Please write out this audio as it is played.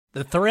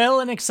The thrill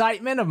and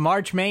excitement of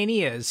March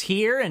Mania is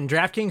here, and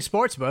DraftKings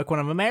Sportsbook, one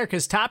of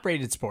America's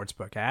top-rated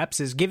sportsbook apps,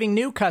 is giving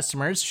new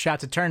customers a shot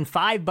to turn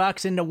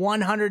 $5 into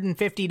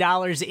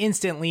 $150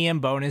 instantly in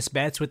bonus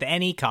bets with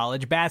any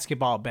college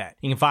basketball bet.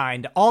 You can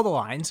find all the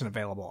lines and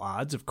available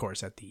odds, of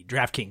course, at the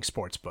DraftKings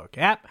Sportsbook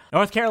app.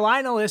 North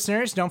Carolina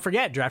listeners, don't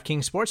forget,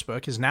 DraftKings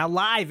Sportsbook is now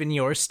live in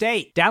your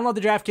state. Download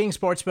the DraftKings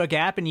Sportsbook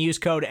app and use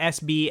code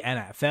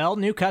SBNFL.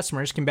 New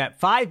customers can bet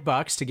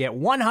 $5 to get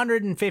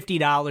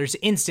 $150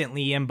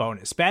 instantly in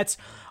bonus bets,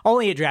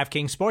 only at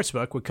DraftKings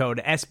Sportsbook with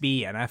code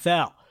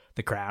SBNFL.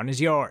 The crown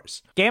is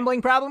yours.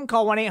 Gambling problem?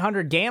 Call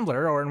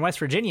 1-800-GAMBLER, or in West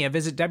Virginia,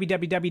 visit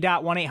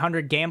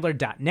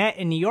www.1800gambler.net.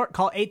 In New York,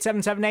 call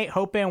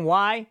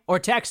 877-8-HOPE-NY or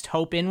text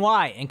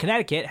HOPE-NY. In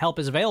Connecticut, help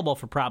is available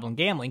for problem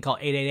gambling. Call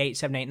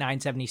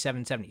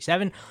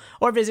 888-789-7777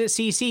 or visit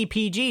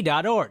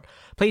ccpg.org.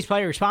 Please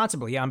play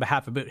responsibly on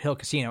behalf of Boot Hill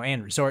Casino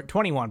and Resort.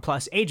 21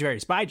 plus, age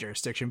varies by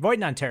jurisdiction. Void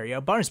in Ontario.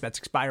 Bonus bets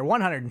expire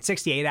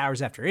 168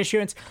 hours after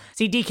issuance.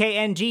 See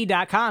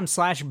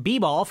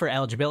dkng.com/bball for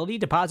eligibility,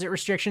 deposit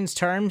restrictions,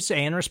 terms,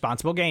 and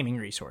responsible gaming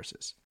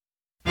resources.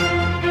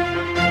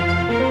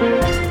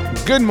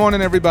 Good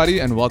morning, everybody,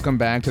 and welcome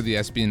back to the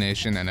SB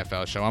Nation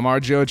NFL Show. I'm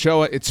RJ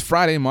Ochoa. It's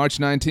Friday, March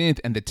 19th,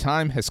 and the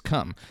time has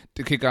come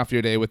to kick off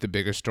your day with the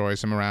biggest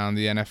stories from around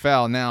the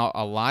NFL. Now,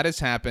 a lot has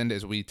happened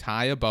as we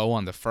tie a bow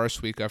on the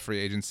first week of free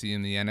agency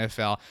in the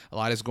NFL. A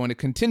lot is going to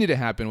continue to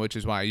happen, which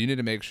is why you need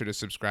to make sure to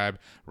subscribe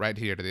right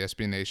here to the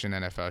SB Nation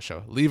NFL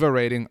Show. Leave a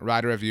rating,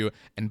 write a review,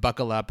 and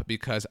buckle up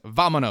because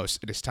vamonos,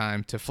 it is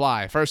time to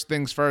fly. First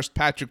things first,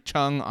 Patrick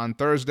Chung on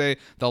Thursday,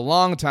 the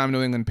longtime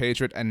New England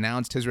Patriot,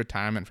 announced his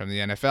retirement from the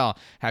NFL.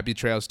 Happy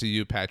trails to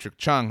you, Patrick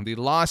Chung. The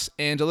Los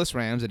Angeles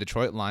Rams and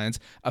Detroit Lions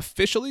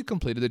officially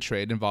completed the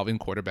trade involving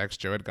quarterbacks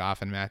Jared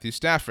Goff and Matthew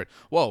Stafford.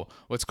 Whoa,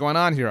 what's going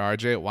on here,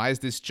 RJ? Why is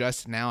this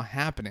just now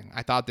happening?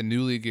 I thought the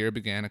new league year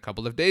began a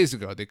couple of days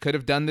ago. They could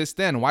have done this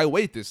then. Why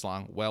wait this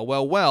long?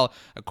 Well.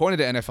 According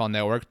to NFL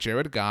Network,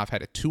 Jared Goff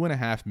had a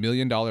 $2.5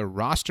 million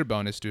roster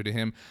bonus due to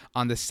him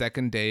on the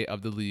second day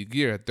of the league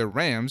year. The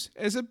Rams,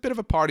 as a bit of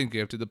a parting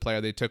gift to the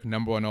player they took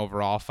number 1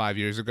 overall 5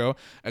 years ago,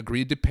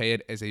 agreed to pay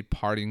it as a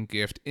parting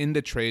gift in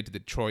the trade to the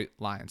Detroit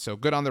Lions. So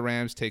good on the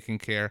Rams taking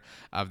care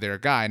of their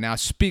guy. Now,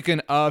 speaking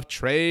of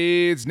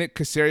trades, Nick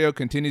Caserio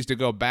continues to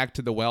go back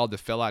to the well to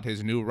fill out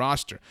his new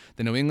roster.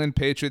 The New England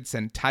Patriots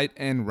sent tight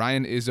end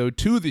Ryan Izzo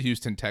to the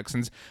Houston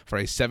Texans for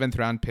a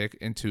 7th-round pick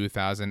in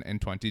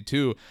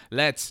 2022.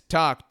 Let's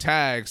talk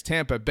tags.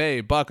 Tampa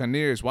Bay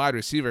Buccaneers wide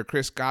receiver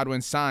Chris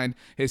Godwin signed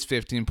his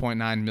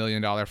 $15.9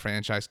 million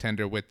franchise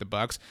tender with the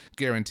Bucs.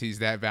 Guarantees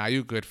that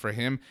value. Good for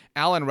him.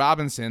 Allen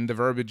Robinson, the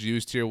verbiage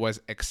used here was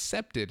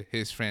accepted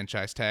his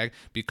franchise tag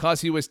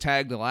because he was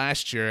tagged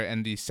last year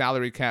and the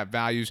salary cap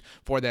values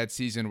for that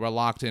season were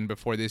locked in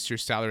before this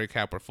year's salary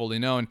cap were fully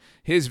known.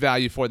 His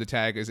value for the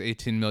tag is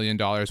 $18 million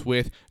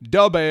with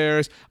the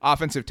Bears.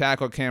 Offensive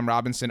tackle Cam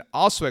Robinson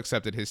also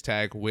accepted his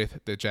tag with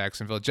the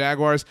Jacksonville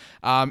Jaguars.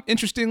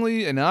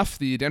 Interestingly enough,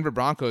 the Denver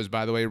Broncos,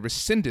 by the way,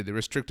 rescinded the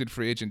restricted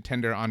free agent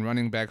tender on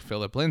running back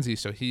Phillip Lindsay,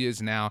 so he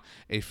is now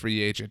a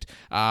free agent.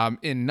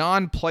 In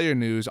non-player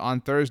news,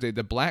 on Thursday,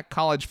 the Black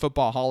College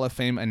Football Hall of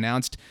Fame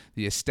announced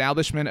the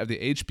establishment of the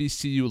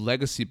HBCU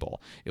Legacy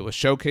Bowl. It will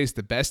showcase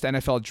the best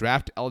NFL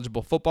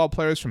draft-eligible football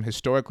players from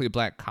historically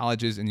black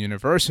colleges and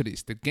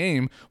universities. The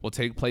game will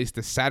take place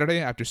this Saturday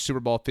after Super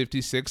Bowl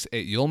 56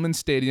 at Yulman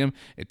Stadium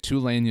at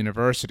Tulane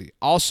University.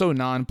 Also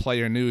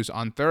non-player news,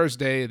 on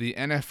Thursday, the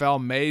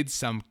NFL made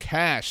some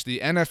cash. The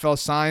NFL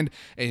signed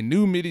a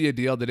new media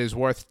deal that is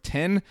worth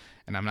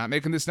and I'm not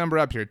making this number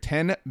up here,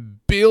 $10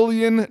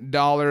 billion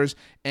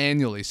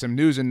annually. Some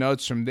news and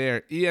notes from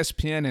there.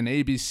 ESPN and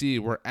ABC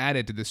were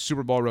added to the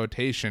Super Bowl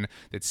rotation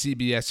that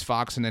CBS,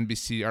 Fox, and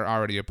NBC are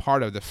already a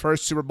part of. The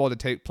first Super Bowl to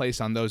take place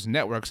on those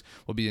networks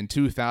will be in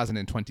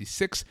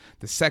 2026,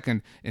 the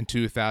second in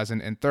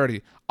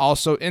 2030.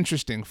 Also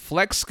interesting,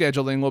 flex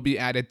scheduling will be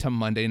added to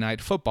Monday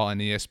Night Football on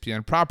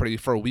ESPN property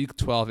for Week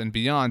 12 and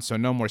beyond, so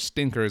no more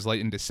stinkers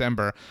late in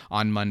December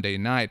on Monday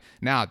night.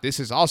 Now, this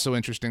is also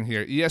interesting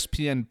here.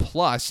 ESPN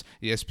Plus,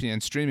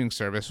 ESPN streaming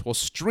service, will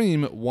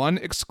stream one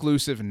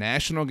exclusive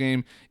national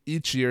game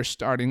each year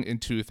starting in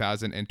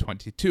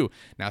 2022.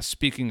 Now,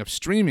 speaking of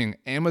streaming,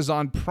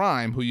 Amazon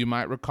Prime, who you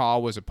might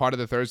recall was a part of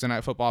the Thursday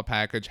Night Football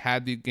package,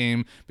 had the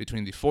game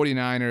between the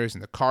 49ers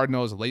and the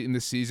Cardinals late in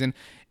the season.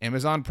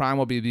 Amazon Prime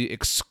will be the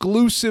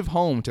exclusive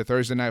home to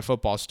Thursday Night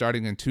Football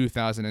starting in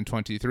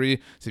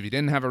 2023. So if you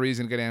didn't have a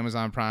reason to get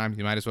Amazon Prime,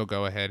 you might as well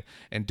go ahead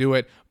and do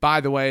it.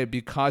 By the way,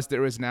 because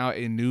there is now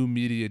a new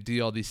media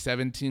deal, the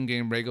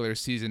 17-game regular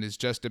season is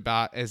just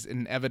about as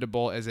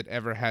inevitable as it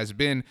ever has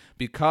been,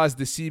 because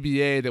the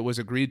CBA that was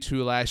agreed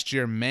to last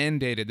year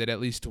mandated that at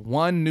least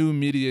one new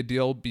media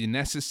deal be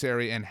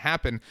necessary and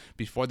happen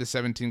before the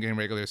 17-game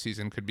regular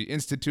season could be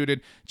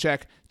instituted.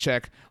 Check.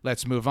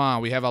 Let's move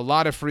on. We have a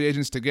lot of free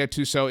agents to get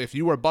to, so if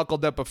you were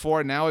buckled up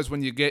before, now is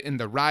when you get in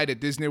the ride at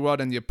Disney World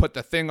and you put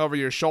the thing over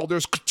your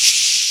shoulders.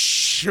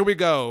 Here we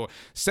go.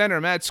 Center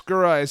Matt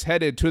Skura is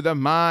headed to the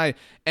Miami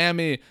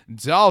Miami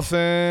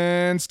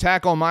Dolphins.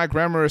 Tackle Mike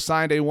Remmer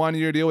signed a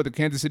 1-year deal with the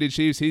Kansas City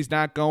Chiefs. He's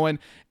not going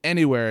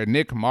anywhere.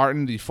 Nick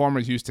Martin, the former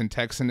Houston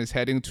Texan, is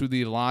heading to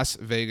the Las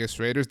Vegas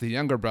Raiders, the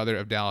younger brother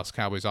of Dallas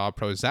Cowboys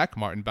All-Pro Zach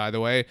Martin, by the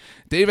way.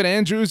 David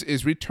Andrews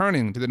is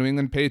returning to the New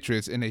England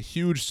Patriots in a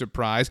huge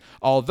surprise,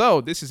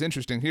 although this is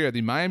interesting here.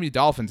 The Miami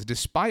Dolphins,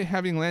 despite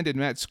having landed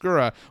Matt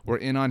Skura, were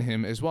in on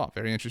him as well.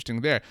 Very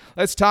interesting there.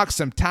 Let's talk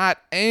some tight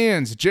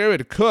ends.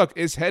 Jared Cook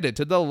is headed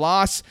to the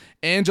Los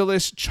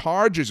Angeles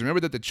Chargers. Remember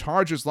that the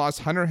Chargers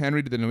lost Hunter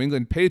Henry to the New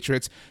England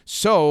Patriots,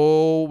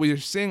 so we're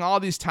seeing all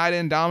these tight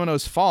end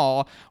dominoes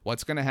fall.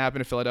 What's going to happen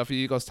to Philadelphia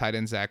Eagles tight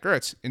end Zach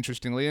Ertz?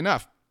 Interestingly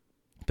enough,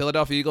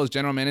 Philadelphia Eagles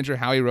general manager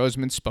Howie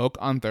Roseman spoke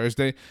on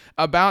Thursday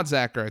about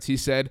Zach Ertz. He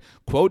said,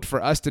 quote,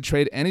 "For us to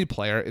trade any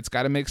player, it's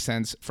got to make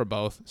sense for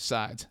both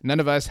sides. None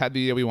of us had the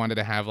year we wanted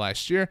to have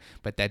last year,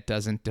 but that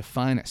doesn't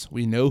define us.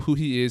 We know who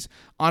he is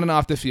on and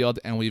off the field,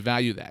 and we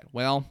value that."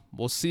 Well,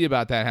 we'll see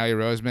about that, Howie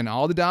Roseman.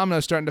 All the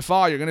dominoes starting to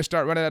fall. You're going to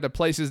start running out of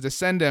places to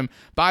send him.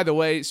 By the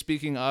way,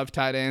 speaking of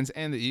tight ends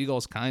and the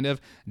Eagles, kind of,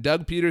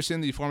 Doug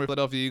Peterson, the former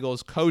Philadelphia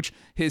Eagles coach,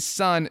 his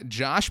son,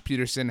 Josh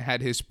Peterson,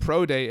 had his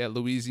pro day at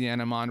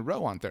Louisiana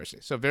Monroe on Thursday.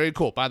 So very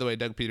cool. By the way,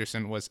 Doug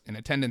Peterson was in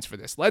attendance for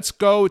this. Let's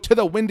go to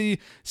the Windy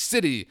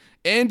City.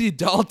 Andy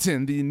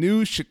Dalton, the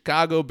new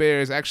Chicago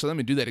Bears. Actually, let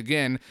me do that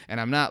again,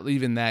 and I'm not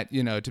leaving that,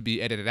 to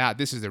be edited out.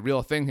 This is the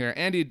real thing here.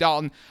 Andy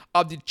Dalton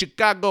of the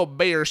Chicago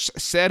Bears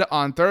said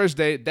on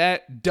Thursday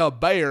that the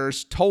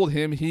Bears told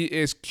him he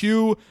is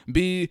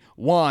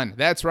QB1.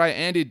 That's right.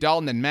 Andy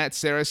Dalton and Matt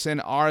Saracen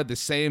are the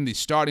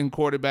starting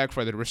quarterback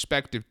for the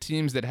respective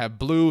teams that have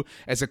blue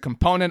as a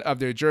component of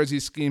their jersey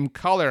scheme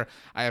color.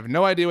 I have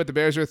no idea what the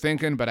Bears are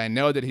thinking, but I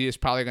know that he is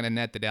probably going to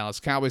net the Dallas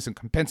Cowboys in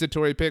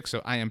compensatory picks,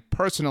 so I am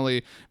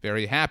personally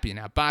very happy.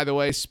 Now, by the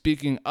way,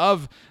 speaking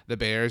of the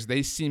Bears,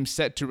 they seem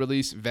set to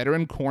release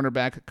veteran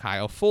cornerback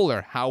Kyle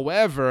Fuller.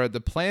 However,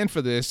 the plan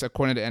for this,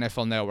 according to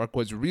NFL Network,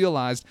 was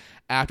realized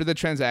after the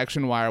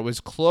transaction wire was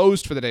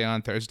closed for the day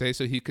on Thursday,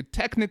 so he could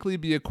technically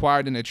be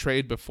acquired in a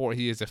trade before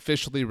he is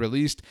officially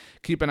released.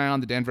 Keep an eye on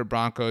the Denver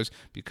Broncos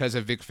because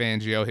of Vic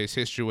Fangio, his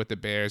history with the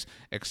Bears,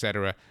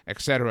 etc.,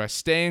 etc.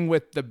 Staying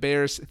with the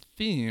Bears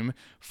theme,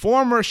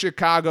 former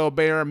Chicago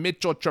Bear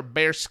Mitchell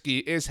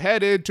Trubisky is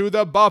headed to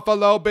the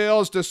Buffalo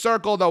Bills to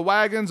circle the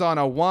wagons on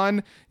a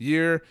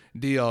 1-year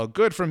deal.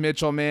 Good for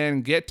Mitchell,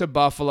 man. Get to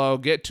Buffalo.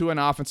 Get to an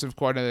offensive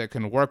coordinator that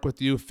can work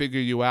with you, figure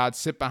you out,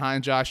 sit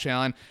behind Josh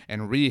Allen,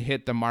 and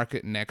re-hit the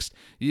market next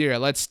year.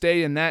 Let's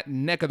stay in that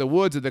neck of the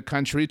woods of the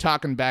country,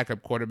 talking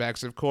backup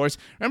quarterbacks, of course.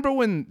 Remember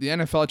when the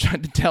NFL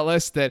tried to tell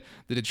us that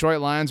the Detroit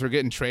Lions were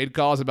getting trade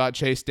calls about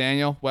Chase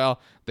Daniel? Well,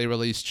 they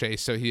released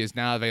Chase, so he is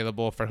now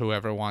available for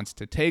whoever wants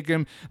to take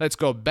him. Let's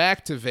go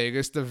back to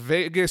Vegas. The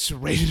Vegas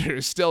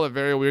Raiders, still a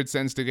very weird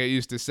sentence to get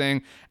used to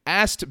saying,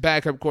 asked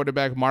backup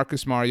quarterback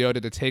Marcus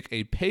Mariota to take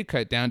a pay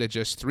cut down to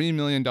just $3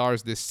 million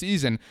this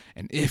season,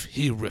 and if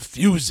he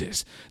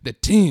refuses, the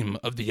team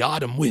of the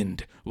autumn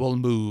wind will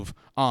move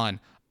on.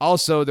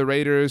 Also, the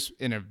Raiders,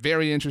 in a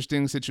very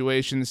interesting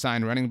situation,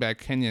 signed running back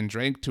Kenyon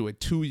Drake to a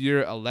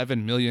 2-year,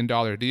 $11 million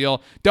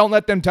deal. Don't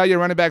let them tell you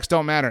running backs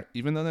don't matter,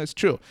 even though that's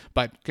true.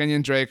 But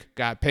Kenyon Drake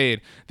got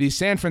paid. The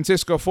San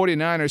Francisco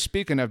 49ers,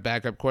 speaking of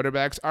backup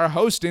quarterbacks, are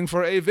hosting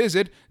for a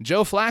visit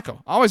Joe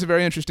Flacco. Always a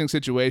very interesting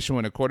situation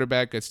when a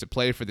quarterback gets to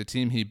play for the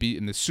team he beat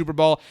in the Super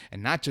Bowl,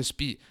 and not just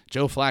beat.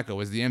 Joe Flacco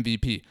was the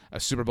MVP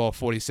of Super Bowl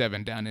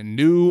 47 down in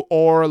New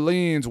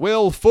Orleans.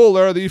 Will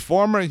Fuller, the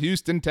former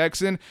Houston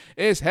Texan,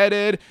 is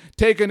headed,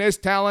 taking his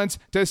talents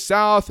to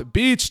South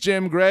Beach,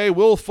 Jim Gray.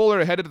 Will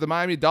Fuller headed to the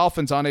Miami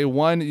Dolphins on a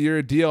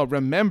 1-year deal.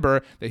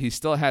 Remember that he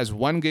still has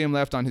 1 game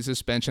left on his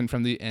suspension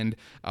from the end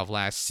of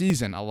last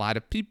season. A lot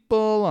of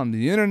people on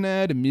the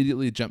internet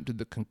immediately jumped to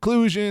the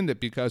conclusion that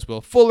because Will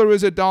Fuller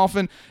is a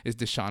Dolphin, is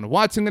Deshaun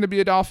Watson going to be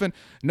a Dolphin?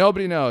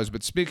 Nobody knows.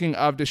 But speaking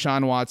of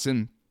Deshaun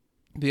Watson,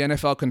 the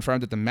NFL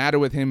confirmed that the matter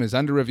with him is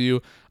under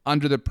review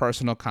under the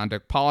personal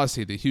conduct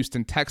policy. The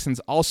Houston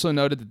Texans also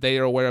noted that they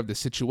are aware of the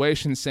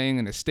situation, saying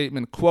in a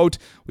statement, quote,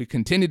 "We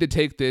continue to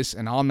take this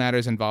and all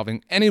matters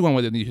involving anyone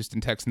within the Houston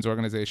Texans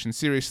organization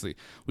seriously.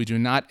 We do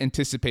not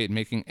anticipate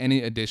making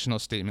any additional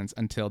statements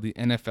until the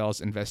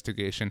NFL's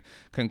investigation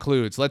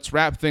concludes." Let's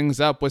wrap things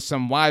up with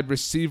some wide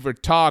receiver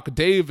talk.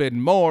 David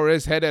Moore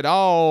is headed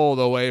all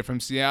the way from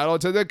Seattle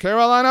to the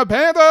Carolina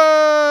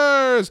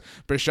Panthers.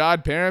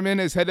 Brashad Perriman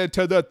is headed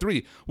to the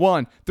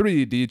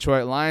 3-1-3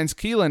 Detroit Lions.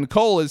 Keelan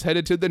Cole is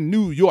headed to the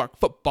New York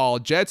Football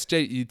Jets,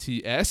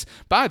 Jets.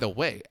 By the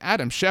way,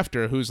 Adam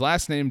Schefter, whose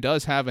last name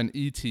does have an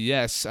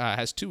ETS,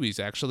 has 2 E's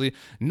actually,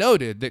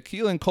 noted that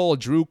Keelan Cole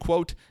drew,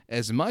 quote,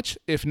 as much,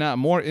 if not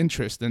more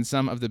interest than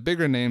some of the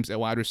bigger names at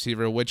wide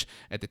receiver, which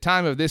at the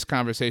time of this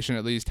conversation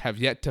at least have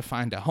yet to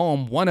find a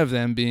home, one of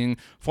them being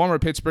former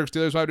Pittsburgh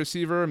Steelers wide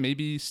receiver,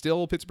 maybe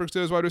still Pittsburgh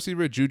Steelers wide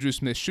receiver, Juju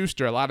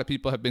Smith-Schuster. A lot of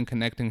people have been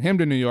connecting him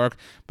to New York,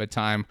 but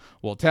time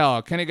will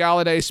tell. Kenny Gallagher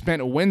Golladay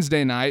spent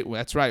Wednesday night,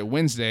 that's right,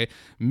 Wednesday,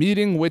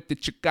 meeting with the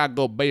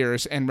Chicago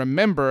Bears. And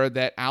remember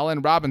that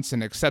Allen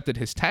Robinson accepted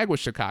his tag with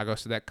Chicago,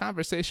 so that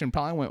conversation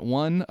probably went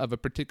one of a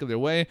particular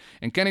way.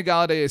 And Kenny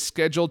Golladay is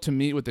scheduled to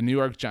meet with the New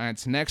York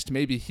Giants next.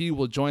 Maybe he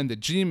will join the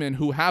G-Men,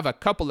 who have a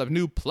couple of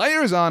new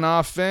players on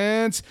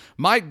offense.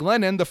 Mike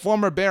Glennon, the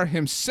former Bear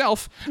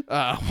himself,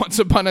 once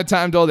upon a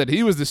time told that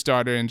he was the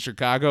starter in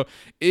Chicago,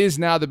 is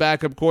now the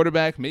backup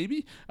quarterback,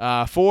 maybe,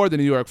 for the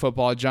New York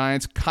Football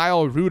Giants.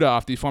 Kyle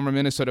Rudolph, the former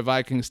Minnesota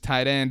Vikings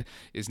tight end,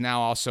 is now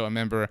also a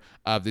member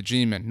of the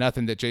G-Men.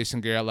 Nothing that Jason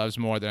Garrett loves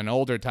more than an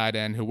older tight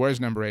end who wears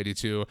number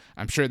 82.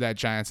 I'm sure that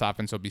Giants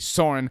offense will be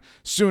soaring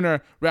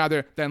sooner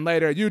rather than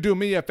later. You do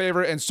me a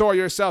favor and soar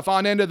yourself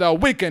on into the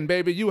weekend,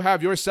 baby. You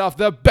have yourself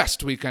the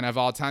best weekend of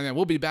all time, and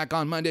we'll be back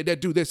on Monday to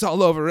do this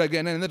all over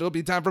again, and it'll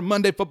be time for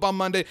Monday Football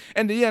Monday,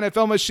 and the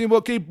NFL machine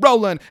will keep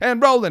rolling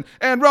and rolling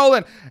and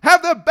rolling.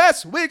 Have the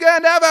best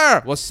weekend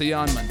ever. We'll see you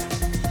on Monday.